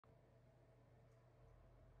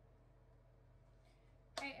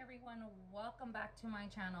everyone, welcome back to my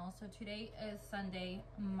channel. So today is Sunday,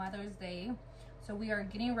 Mother's Day, so we are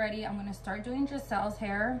getting ready. I'm going to start doing Gisele's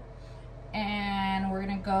hair, and we're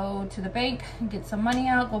going to go to the bank and get some money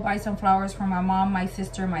out, go buy some flowers for my mom, my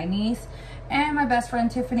sister, my niece, and my best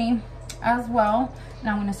friend Tiffany as well. And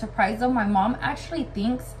I'm going to surprise them. My mom actually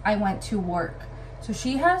thinks I went to work, so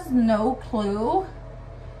she has no clue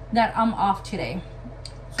that I'm off today.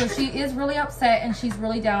 So she is really upset and she's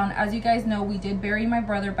really down. As you guys know, we did bury my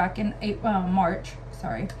brother back in March,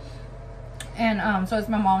 sorry. And so it's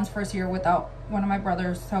my mom's first year without one of my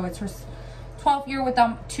brothers. So it's her 12th year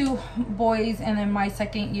without two boys, and then my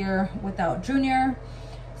second year without Junior.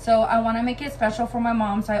 So I want to make it special for my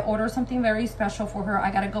mom. So I ordered something very special for her.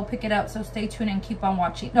 I got to go pick it up. So stay tuned and keep on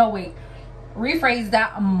watching. No, wait. Rephrase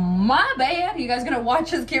that. My bad. You guys gonna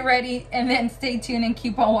watch us get ready and then stay tuned and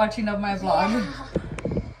keep on watching of my vlog. Yeah.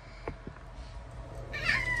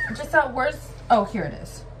 Gisele, where's... Oh, here it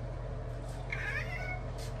is.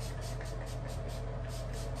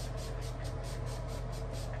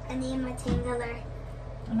 I need my tangler.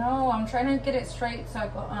 No, I'm trying to get it straight so I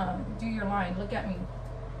go do your line. Look at me.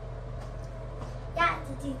 Yeah,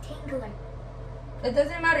 to do tangler. It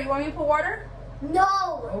doesn't matter. You want me to put water?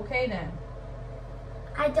 No! Okay then.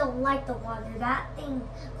 I don't like the water. That thing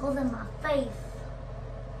goes in my face.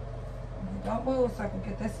 Don't move so I can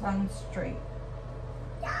get this line straight.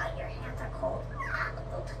 Yeah, your hands are cold. Ah,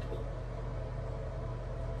 don't touch me.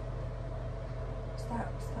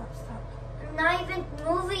 Stop, stop, stop. I'm not even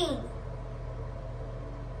moving.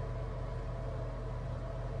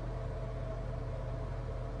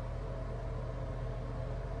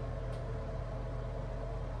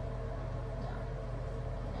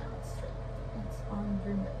 Now it's straight. It's on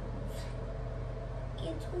your nose.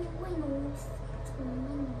 It's wings. It's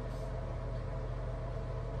wings.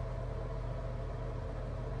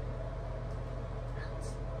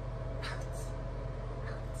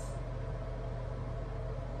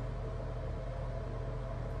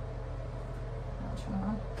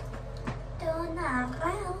 Turn around.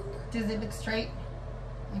 Does it look straight?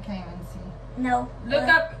 I can't even see. No. Look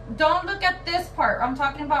up. Don't look at this part. I'm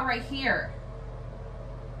talking about right here.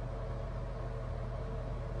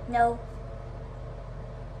 No.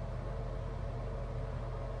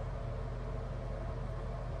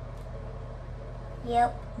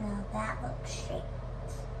 Yep. Now that looks straight.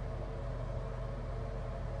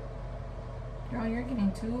 Girl, you're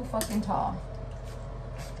getting too fucking tall.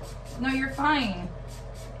 No, you're fine.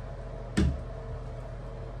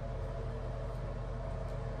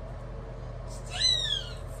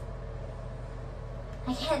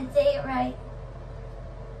 I can't say it right.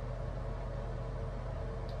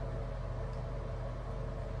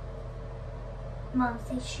 Mom,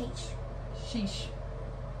 say sheesh. Sheesh.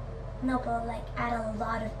 No, but like add a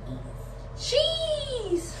lot of ease.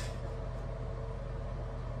 Cheese!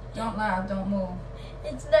 Don't laugh, don't move.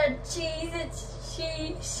 It's not cheese, it's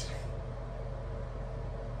sheesh.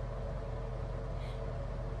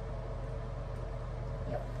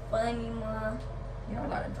 You're funny, Mom. You have a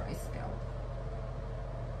lot of dry scalp.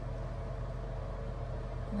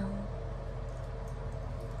 No.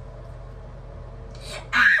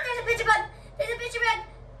 Ah, there's a pincher bug! There's a pincher bug!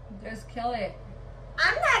 Just kill it.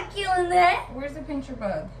 I'm not killing that. Where's the pincher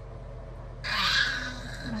bug?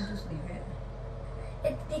 I'll just leave it.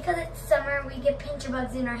 It's because it's summer, we get pincher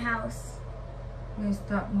bugs in our house. Please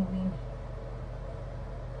stop moving.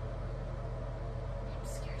 I'm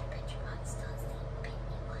scared of pincher bugs. Those they bit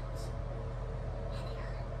me once. And it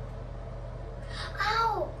hurt.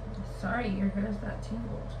 Ow! Sorry, your hair's that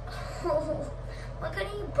tingled. Oh, why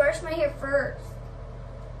couldn't you brush my hair first?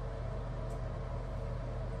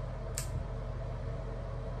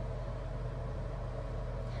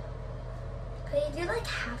 Could you do like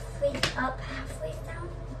halfway up, halfway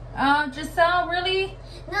down? Gisele, really?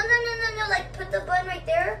 No, like put the bun right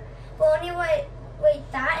there, but only wait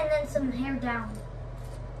that and then some hair down.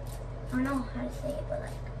 I don't know how to say it, but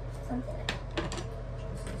like something like that.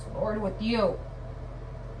 Jesus Lord with you.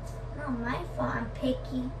 Not my fault, I'm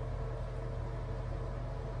picky.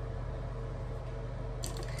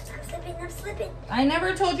 I'm slipping. I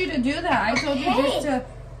never told you to do that. I told you just to...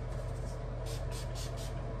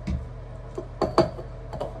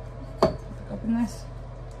 Open this.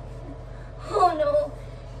 Oh no.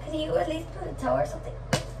 Could you at least put a towel or something?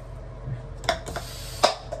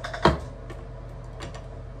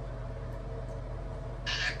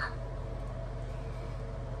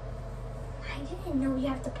 I didn't know you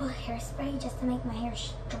have to put hairspray just to make my hair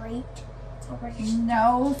straight. So we're just...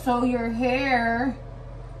 No, so your hair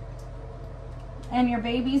and your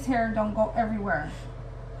baby's hair don't go everywhere.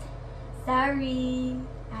 Sorry.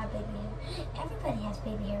 I have baby hair. Everybody has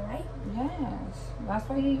baby hair, right? Yes. That's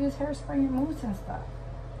why you use hairspray and mousse and stuff.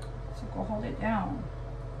 So go hold it down.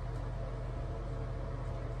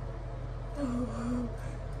 Oh,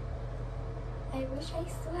 I wish I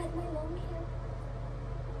still had my long hair.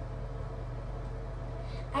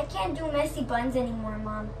 I can't do messy buns anymore,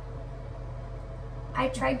 Mom. I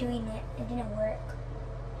tried doing it. It didn't work.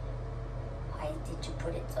 Why did you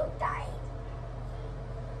put it so tight?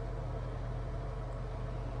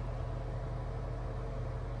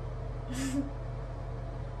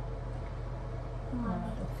 I'll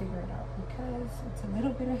have to figure it out because it's a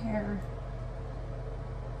little bit of hair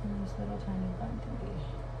in this little tiny bun thingy.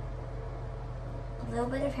 A little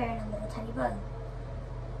bit of hair and a little tiny bun.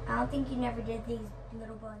 I don't think you never did these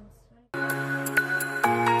little buns.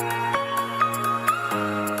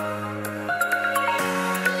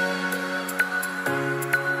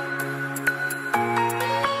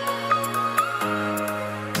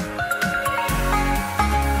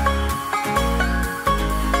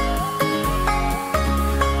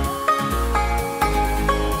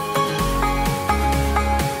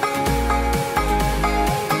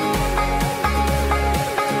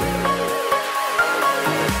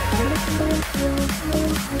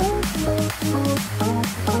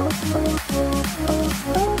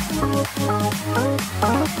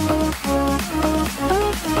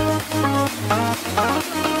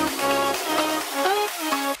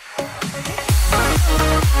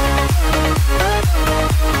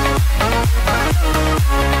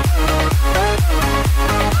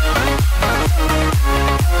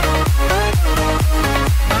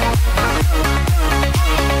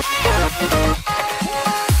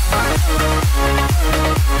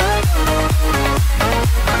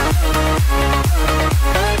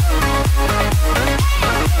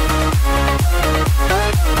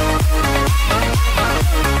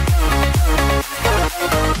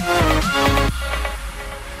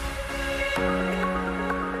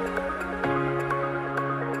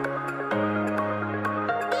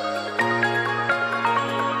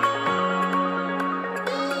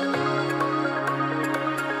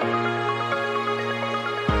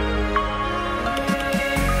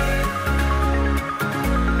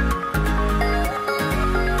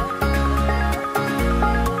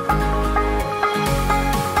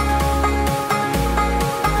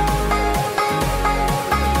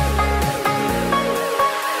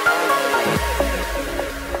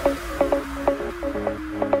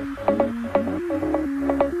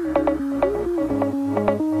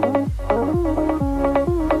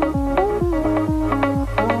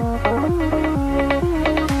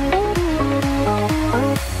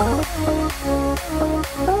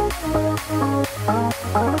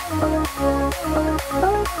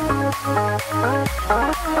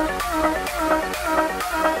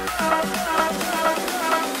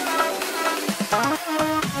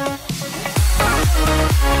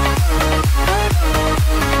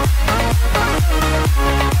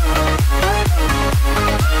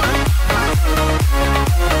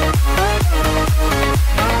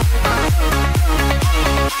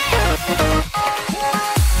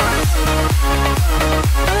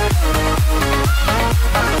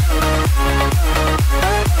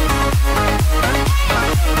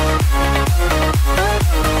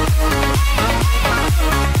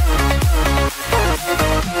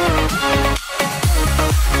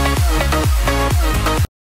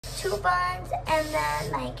 And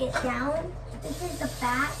then like it down. This is the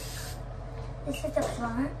back. This is the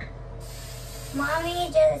front. Mommy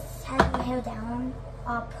just has my hair down,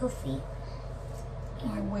 all poofy.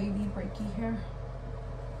 And wavy, breaky hair.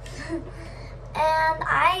 And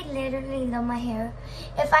I literally love my hair.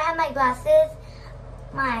 If I had my glasses,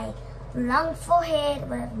 my long forehead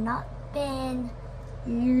would have not been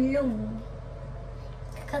long.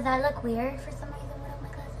 Because I look weird for some reason without my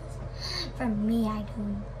glasses. For me, I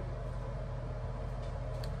do.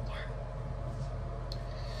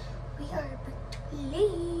 We are about to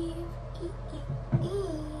leave.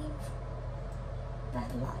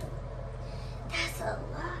 That's a lot. That's a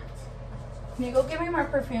lot. Can you go get me my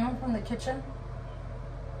perfume from the kitchen?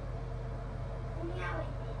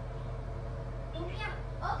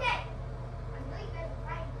 Okay.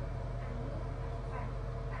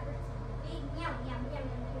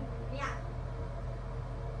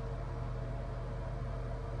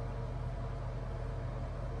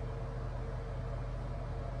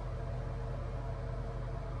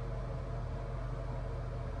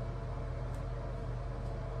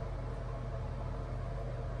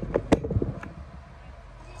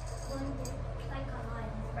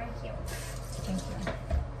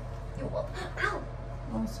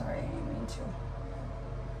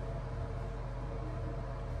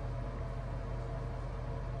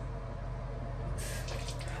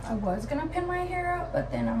 I was gonna pin my hair up,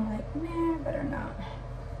 but then I'm like, nah, better not.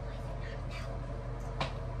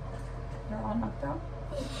 They're all knocked out?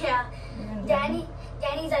 Yeah.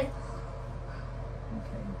 Danny's like,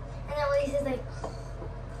 okay. and then Elise is like,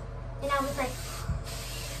 and I was like,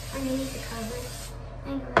 underneath the covers.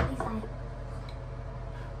 And Lily's like,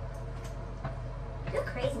 you're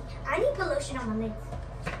crazy. I need to put lotion on my legs.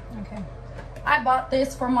 Okay. I bought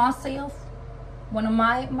this for myself. One of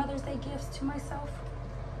my Mother's Day gifts to myself.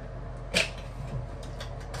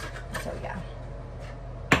 So yeah.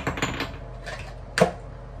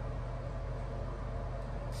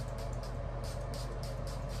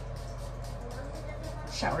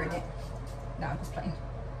 Shower in it. No, I'm just playing.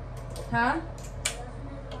 Huh?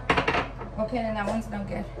 Okay, then that one's no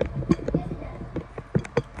good.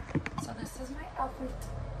 So this is my outfit.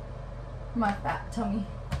 My fat tummy.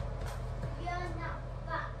 You're not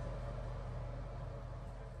fat.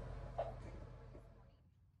 So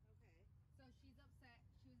she's upset.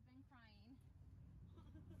 She's been crying.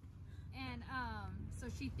 And so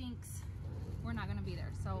she thinks we're not gonna be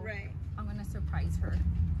there. So Right. I'm gonna surprise her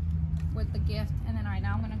with the gift, and then right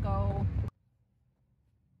now I'm gonna go.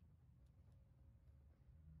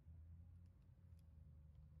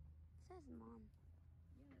 It says mom.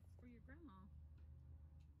 Yeah, it's for your grandma.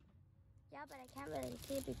 Yeah, but I can't really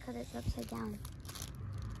see it because it's upside down.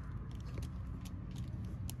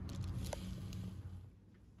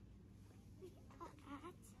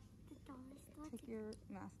 Take your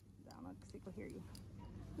mask down so people hear you.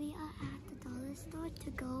 We are at the dollar store to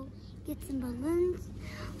go get some balloons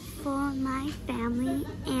for my family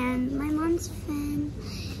and my mom's friend.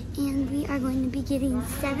 And we are going to be getting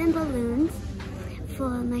 7 balloons for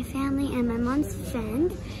my family and my mom's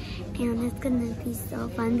friend. And it's going to be so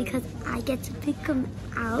fun because I get to pick them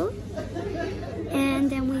out. And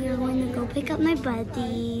then we are going to go pick up my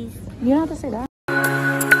buddies. You don't have to say that.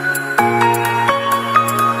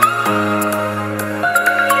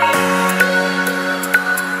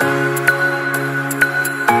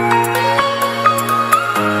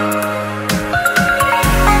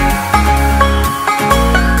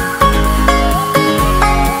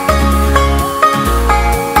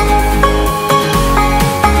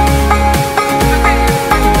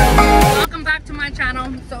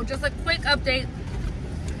 Update.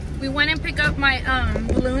 We went and picked up my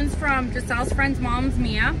balloons from Gisele's friend's mom's,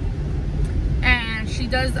 Mia, and she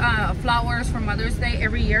does flowers for Mother's Day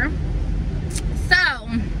every year. So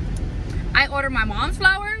I ordered my mom's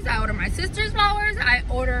flowers, I ordered my sister's flowers, I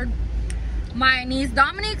ordered my niece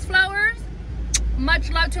Dominique's flowers. Much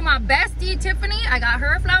love to my bestie Tiffany, I got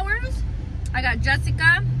her flowers. I got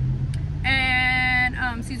Jessica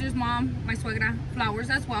and Caesar's mom, my suegra, flowers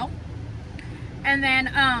as well. And then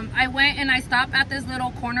I went and I stopped at this little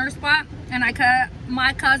corner spot and I cut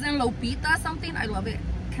my cousin Lopita something. I love it.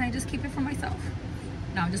 Can I just keep it for myself?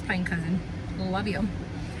 No, I'm just playing cousin. Love you.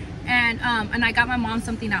 And I got my mom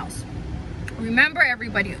something else. Remember,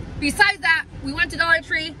 everybody, besides that, we went to Dollar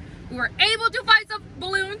Tree. We were able to find some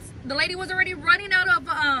balloons. The lady was already running out of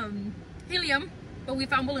helium, but we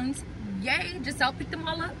found balloons. Yay, Gisele picked them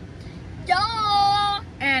all up. Yeah.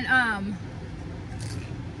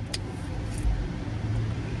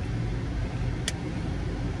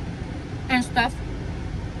 And stuff.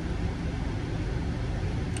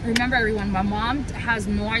 Remember, everyone, my mom has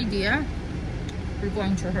no idea we're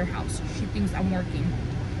going to her house. She thinks I'm working.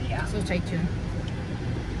 Yeah. So stay tuned.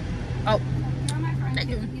 Oh. My friend Stay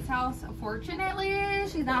tuned. Tiffany's house. Fortunately,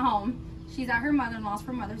 she's not home. She's at her mother-in-law's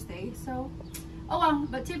for Mother's Day. So, oh well.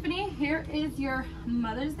 But Tiffany, here is your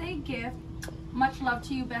Mother's Day gift. Much love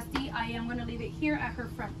to you, bestie. I am going to leave it here at her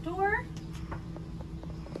front door.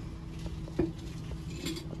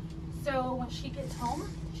 So when she gets home,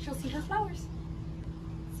 she'll see her flowers.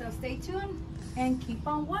 So stay tuned and keep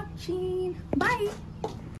on watching. Bye.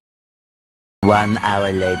 1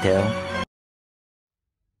 hour later.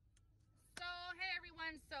 So hey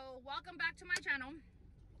everyone, so welcome back to my channel.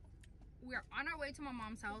 We're on our way to my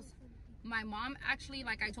mom's house. My mom actually,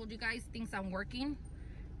 like I told you guys, thinks I'm working.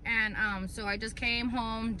 And so I just came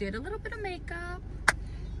home, did a little bit of makeup,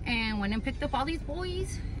 and went and picked up all these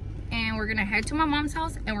boys. And we're gonna head to my mom's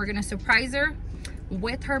house and we're gonna surprise her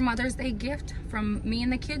with her Mother's Day gift from me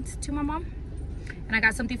and the kids to my mom. And I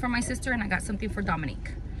got something for my sister and I got something for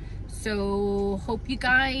Dominique. So hope you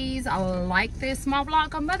guys like this small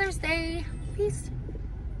vlog on Mother's Day. Peace.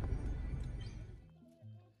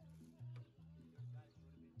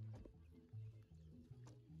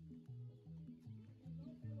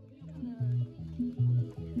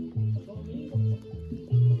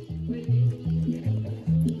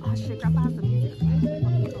 Oh shit, Grandpa has the music.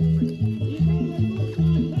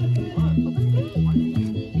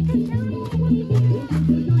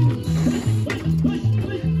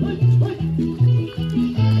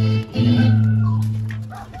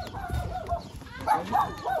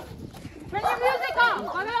 Turn your music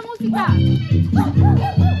off. Paga la música.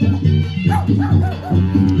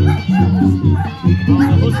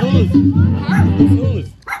 Who's?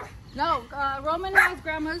 No, Roman has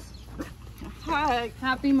grandma's. Hi.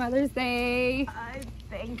 Happy Mother's Day.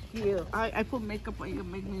 Thank you. I put makeup on you,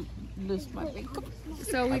 make me lose my makeup.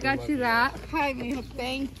 So we got you that Hi, Mija.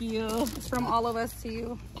 Thank you. from all of us to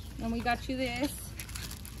you. And we got you this.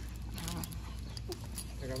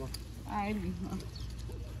 Hi, Mija.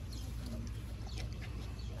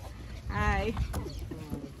 Hi.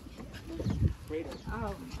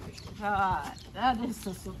 Oh my God, that is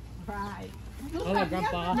a surprise. Hola,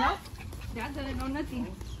 Grandpa. No, Dad doesn't know nothing.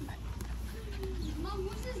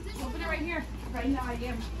 Open it right here. Right now I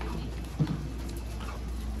am.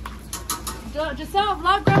 Gisele,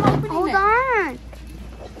 vlog grandma opening Hold it. on.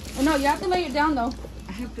 Oh, no, you have to lay it down though.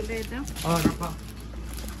 I have to lay it down. Hola, Grandpa.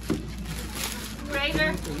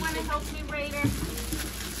 Raider, you want to help me, Raider?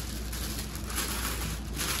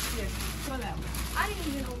 Here, show that one. I didn't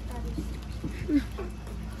even know what that is.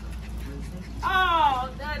 Oh,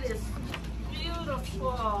 that is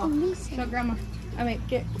beautiful. Show grandma. I mean,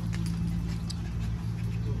 get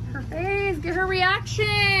her face. Get her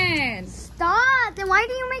reaction. Stop. Then why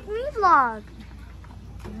do you make me vlog?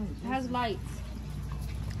 It has lights.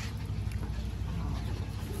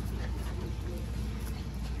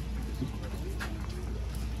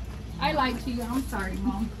 I lied to you. I'm sorry,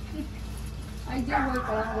 Mom. I did work,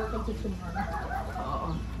 but I don't work until tomorrow.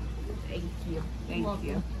 Oh, thank you. Thank Welcome.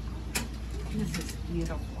 you. This is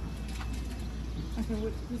beautiful. Okay,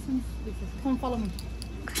 wait, listen. Come follow me.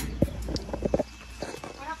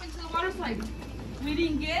 What happened to the water slide? We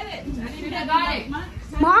didn't get it. I Should didn't have have got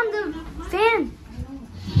it. Mom, the fan.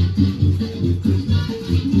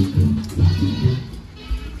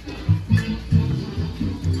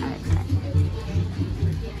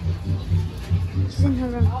 She's in her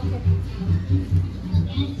room.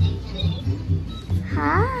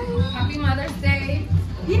 Hi. Happy Mother's Day.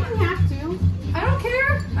 You didn't have to. I don't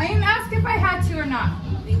care. I didn't ask if I had to or not.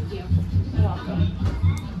 Thank you. You're welcome.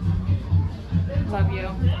 Love you.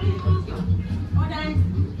 Hold on.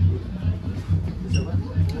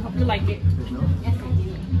 I hope you like it. Yes, I do.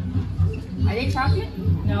 Are they chocolate?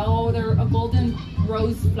 No, they're a golden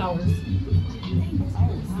rose flowers. Oh,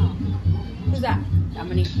 wow. Who's that?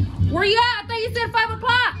 Dominique. Where you at? I thought you said 5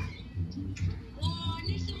 o'clock.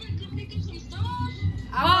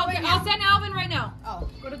 Oh, okay. I'll send Alvin right now. Oh,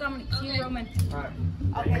 Go to Dominic. See you, Roman. Alright.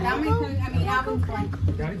 okay. Dominique, Alvin's going.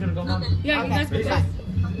 Daddy's gonna go, Mom? Yeah, you Okay. guys go first.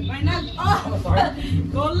 Why not? Oh, Sorry.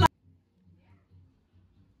 go live.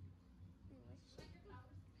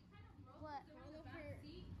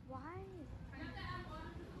 Why?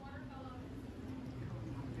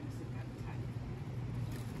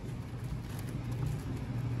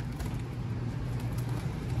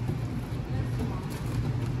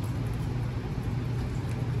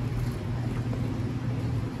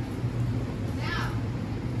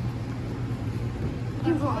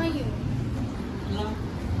 You lying. Hello.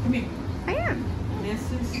 Come here. I am. This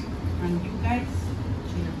is on you guys.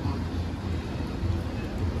 Cheater mom.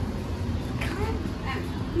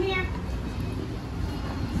 Come here.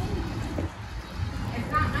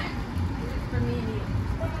 It's not mine. It's for me and you.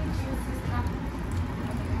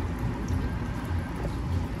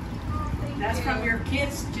 That's from your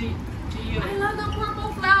kids to you. I love the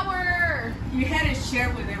purple flower. You had to share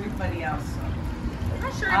with everybody else. So. I'm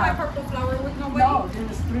not sharing my purple flower with nobody. No, there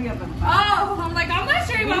was 3 of them. Oh, I'm like, I'm not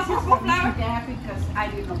sharing my This is purple for me flower. and Dad because I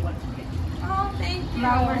didn't know what to get. Oh, thank you.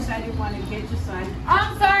 Flowers, I didn't want to get you, so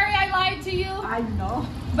I'm sorry I lied to you, I know.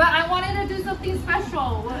 but I wanted to do something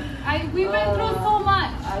special. We've been through so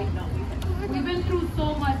much. I know. We've been through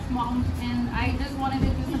so much, Mom, and I just wanted to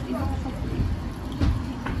do something special for you.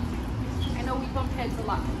 I know we bump heads a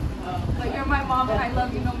lot, but you're my mom and I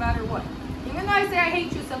love you no matter what. Even though I say I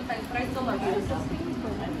hate you sometimes, but I still love you.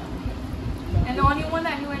 And the only one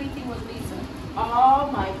that knew anything was Lisa. Oh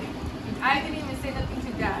my God. I didn't even say nothing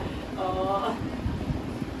to Dad. Oh.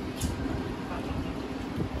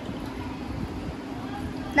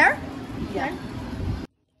 There? Yeah.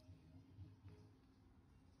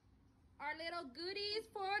 Our little goodies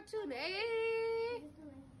for today.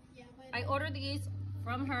 I ordered these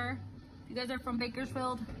from her. If you guys are from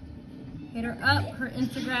Bakersfield, hit her up, her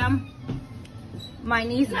Instagram. My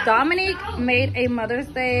niece Dominique made a Mother's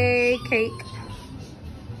Day cake.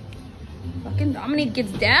 Fucking Dominique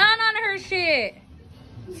gets down on her shit.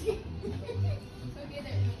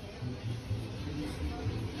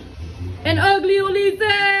 And ugly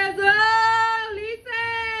Ulises! Oh,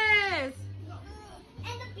 Ulises!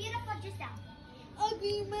 And the beautiful Gisele.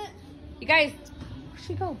 Ugly man. You guys, where'd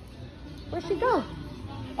she go? Where'd she go?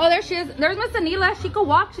 Oh, there she is. There's Miss Anila. She could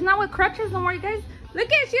walk. She's not with crutches no more, you guys. Look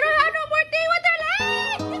at, she don't have no more thing with her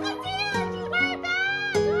legs. You can see her. She's wearing that.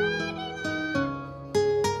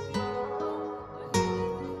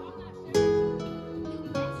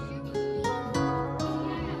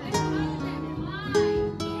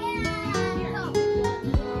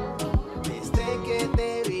 Desde que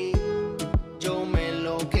te vi, yo me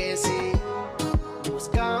enloquecí.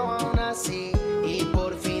 Buscaba una así y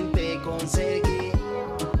por fin te conseguí.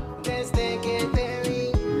 Desde que te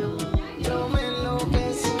vi, yo me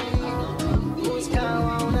enloquecí.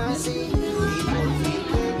 Buscaba una así y por fin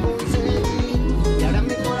te conseguí. Y ahora en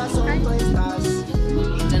mi corazón tú estás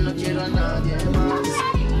y ya no quiero a nadie más.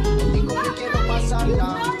 Contigo que quiero pasarla,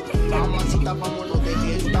 mamacita, vámonos de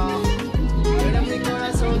fiesta. Y ahora en mi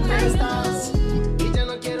corazón tú estás y ya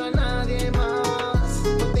no quiero a nadie más.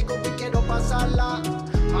 Contigo que quiero pasarla,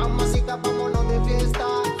 mamacita, vámonos de fiesta.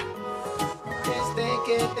 Desde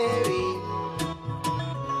que te vi,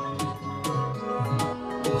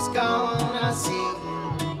 buscaba una así.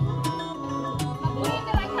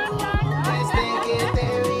 Desde que te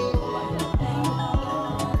vi,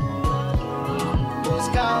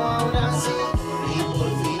 buscaba una así y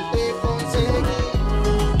por fin te conseguí.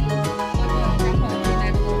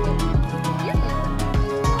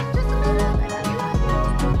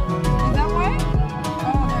 Is that why?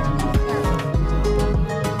 Oh, there.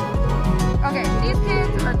 Okay, these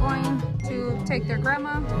kids are going to take their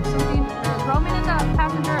grandma something. There's Roman in the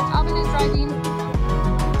passenger. Alvin is driving.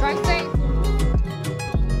 Drive safe.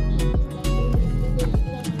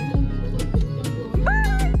 Bye.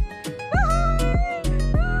 Bye.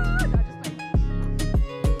 No, just wait.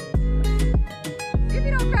 See if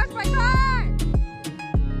you don't crash my car.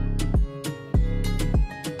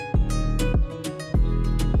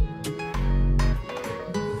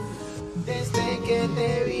 Desde que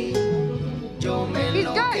te vi, yo me He's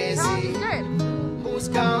good. No, he's enloquecí. good.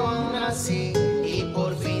 Buscaba una así y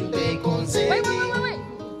por fin te conseguí. Wait.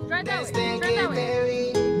 Drive that way. Desde Drive que that way. te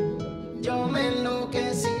vi, yo me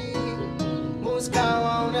enloquecí.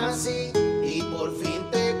 Buscaba una así y por fin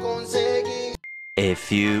te conseguí. A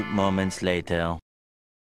few moments later.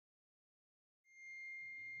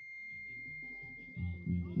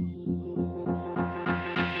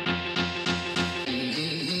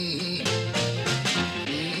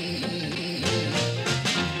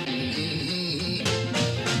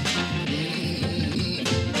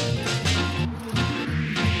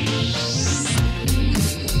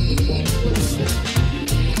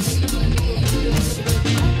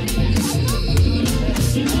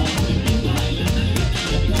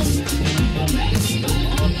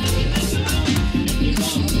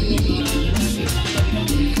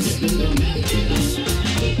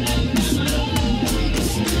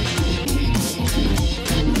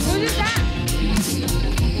 Who did that?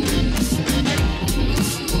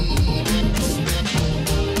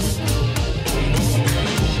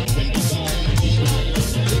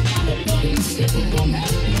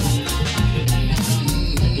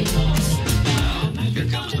 Here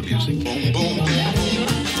comes the music. Boom, boom, boom, boom.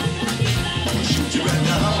 I'ma shoot you right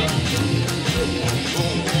now. Boom,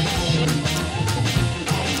 boom, boom, boom.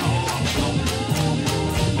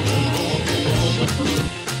 Boom, boom, boom, boom.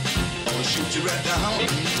 I'ma shoot you right now. Boom,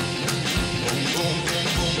 boom, boom,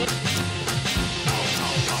 boom.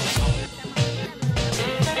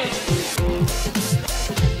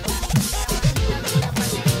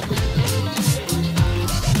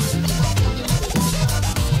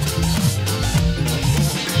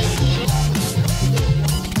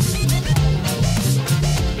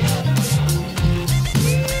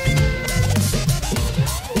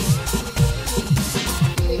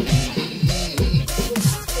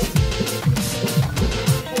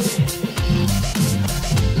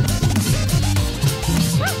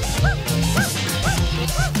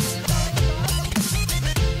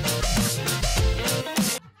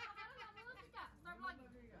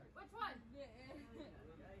 Which one?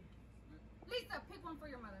 Lisa, pick one for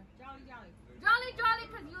your mother. Jolly,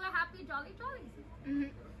 because you are happy, jolly.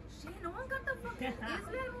 Shit, no one got the fucking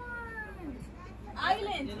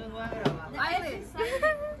Island one. Island.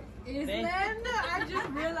 Island? I just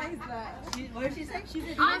realized that. What did she say? She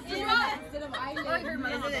said Island. Instead of Oh, your island.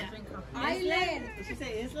 mother Island. drink coffee. Island. Did she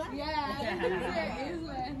say Islam? Yeah, I didn't say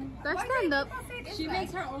Island. Let's stand up. She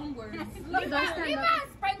makes her own words. Look, you got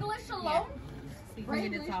Spanglish alone? Speaking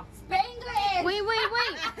in the top. Spanglish. Wait.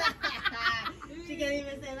 She can't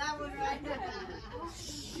even say that one right.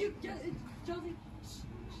 Josie.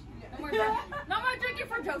 No more drinking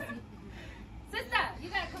for Josie. Sister, you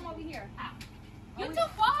gotta come over here. You too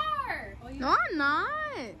far. No, I'm not.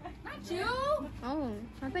 Not you. Oh,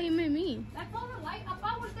 I thought you meant me. That's all the light. Apa,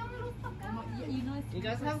 what's down little fuck out? You know it's. You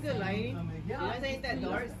guys have good lighting. You guys ain't that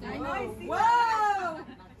dark. I know. Whoa!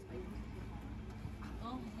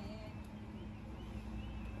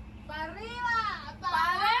 Pa arriba, pa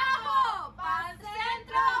abajo, pa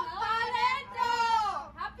centro, pa adentro.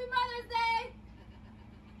 Happy Mother's Day.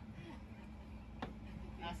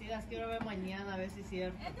 Así las quiero ver mañana, a ver si es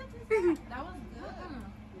cierto. That was good.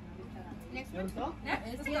 Next ¿Te gustó?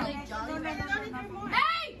 Next. Hey,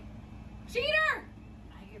 cheater!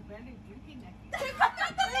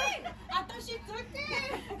 I thought she took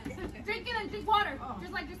it. Drink it and drink water,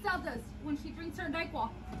 just like Gisele does when she drinks her NyQuil.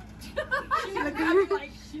 She looked at me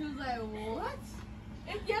like, she was like, what?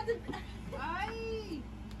 If you have to,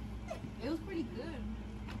 It was pretty good.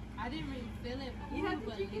 I didn't really feel it. you have to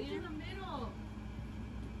but drink it later- in the middle.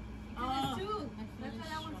 Oh, Too. I That's feel why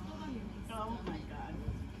that one's strong. still on you. Oh my god.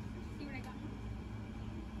 See what I got?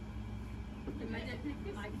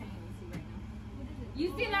 You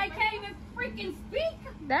see, I can't even freaking speak.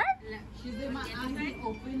 That? She's in my eyes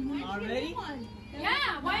open. Already?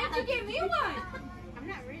 Yeah, why didn't you give me one? I'm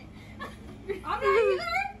not rich. I'm not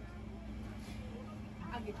either.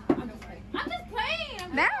 I'll get you. I'm just kidding. I'm just playing.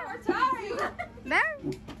 I'm There. we're tired. There.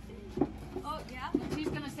 Oh yeah. She's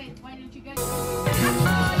gonna say, why didn't you get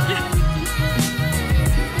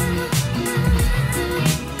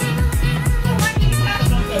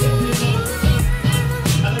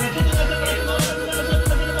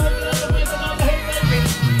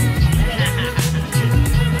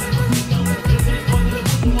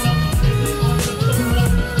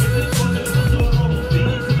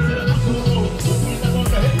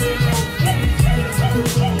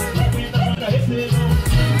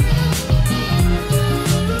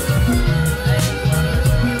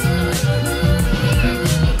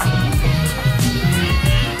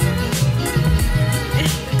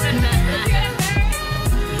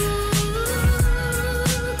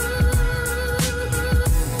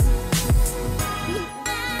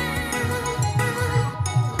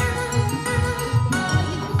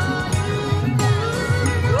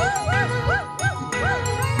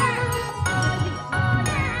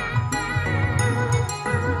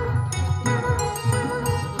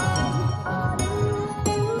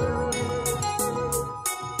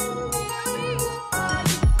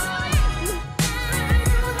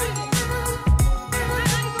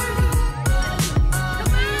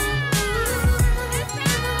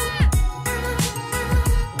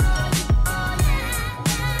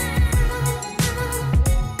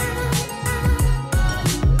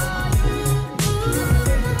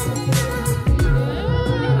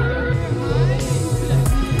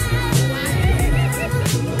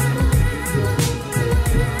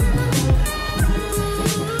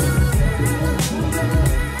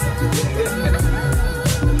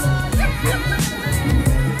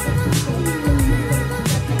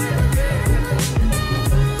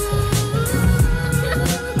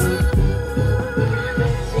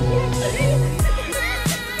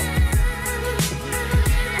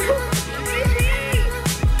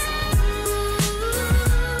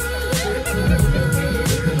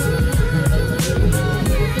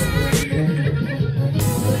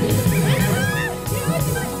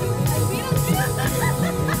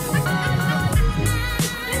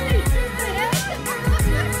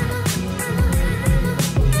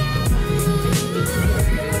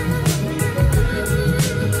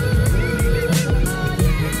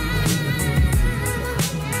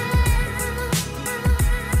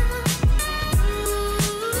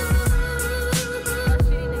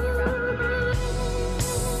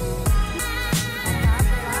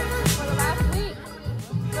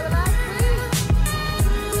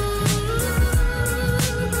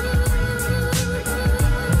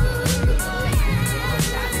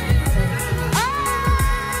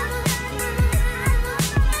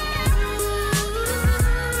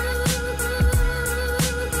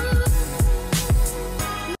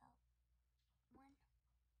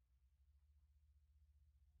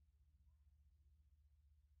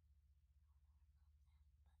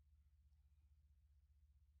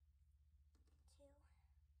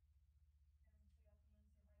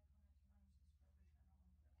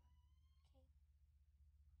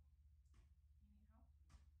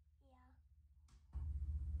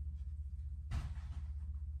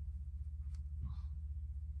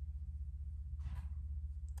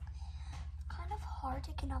hard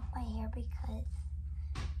to get off my hair because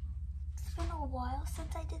it's been a while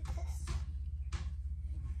since I did this.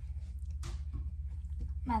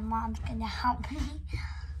 My mom's gonna help me.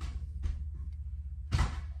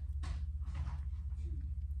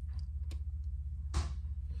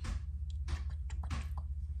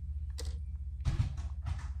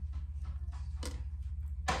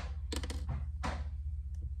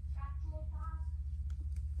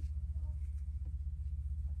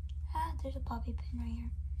 there's a bobby pin right here.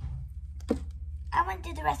 I want to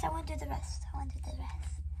do the rest. I want to do the rest. I want to do the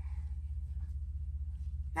rest.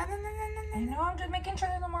 No. I know, I'm just making sure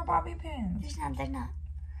there's no more bobby pins. There's not. They're not.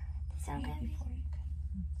 They sound good.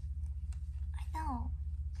 I know.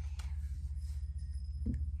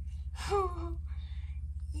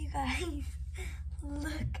 You guys,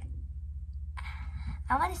 look.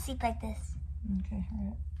 I want to sleep like this. Okay,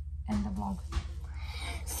 alright. End the vlog.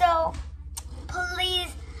 So,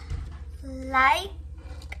 please like,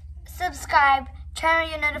 subscribe, turn on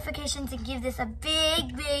your notifications, and give this a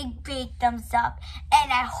big thumbs up.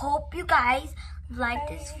 And I hope you guys like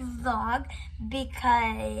this vlog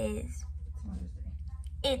because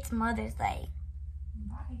it's Mother's Day.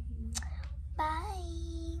 Bye.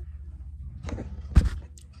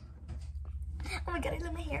 Oh my god, I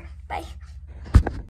love my hair. Bye.